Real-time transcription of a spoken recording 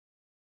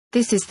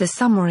This is the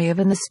summary of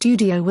In the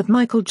Studio with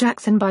Michael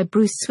Jackson by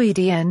Bruce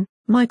Swedien.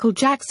 Michael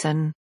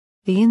Jackson.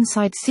 The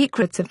Inside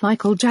Secrets of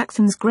Michael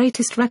Jackson's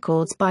Greatest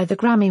Records by the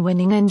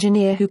Grammy-winning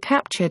engineer who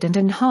captured and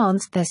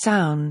enhanced their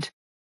sound.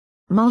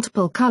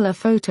 Multiple color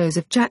photos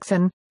of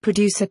Jackson,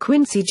 producer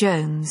Quincy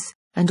Jones,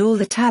 and all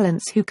the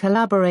talents who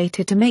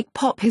collaborated to make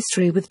pop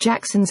history with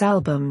Jackson's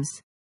albums.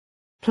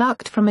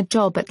 Plucked from a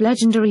job at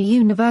legendary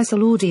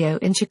Universal Audio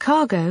in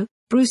Chicago,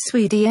 Bruce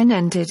Swedien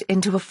entered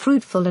into a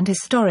fruitful and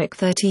historic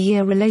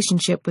 30-year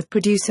relationship with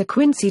producer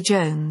Quincy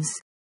Jones.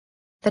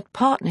 That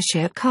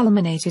partnership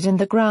culminated in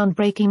the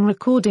groundbreaking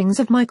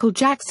recordings of Michael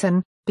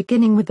Jackson,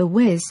 beginning with The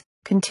Wiz,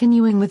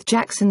 continuing with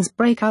Jackson's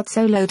breakout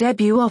solo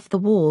debut Off the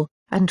Wall,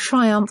 and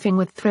triumphing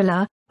with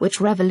Thriller,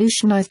 which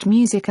revolutionized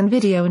music and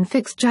video and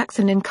fixed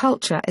Jackson in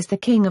culture as the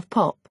king of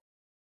pop.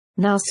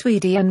 Now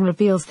Swedien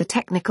reveals the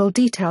technical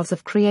details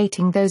of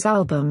creating those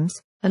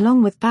albums,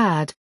 along with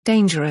Bad,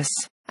 Dangerous,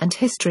 and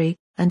History,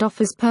 and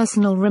offers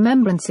personal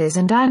remembrances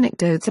and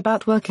anecdotes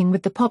about working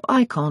with the pop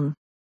icon.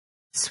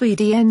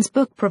 Swedien's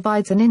book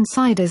provides an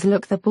insider's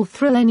look that will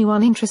thrill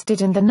anyone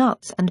interested in the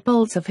nuts and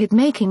bolts of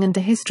hit-making and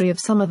the history of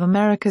some of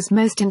America's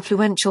most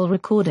influential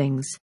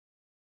recordings.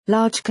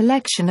 Large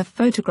collection of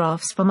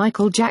photographs for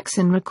Michael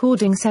Jackson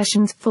recording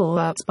sessions,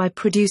 photos by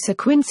producer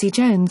Quincy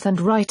Jones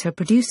and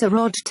writer-producer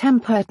Rod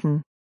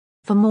Temperton.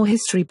 For more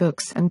history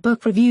books and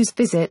book reviews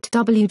visit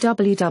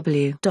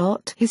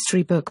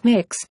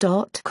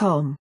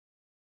www.historybookmix.com.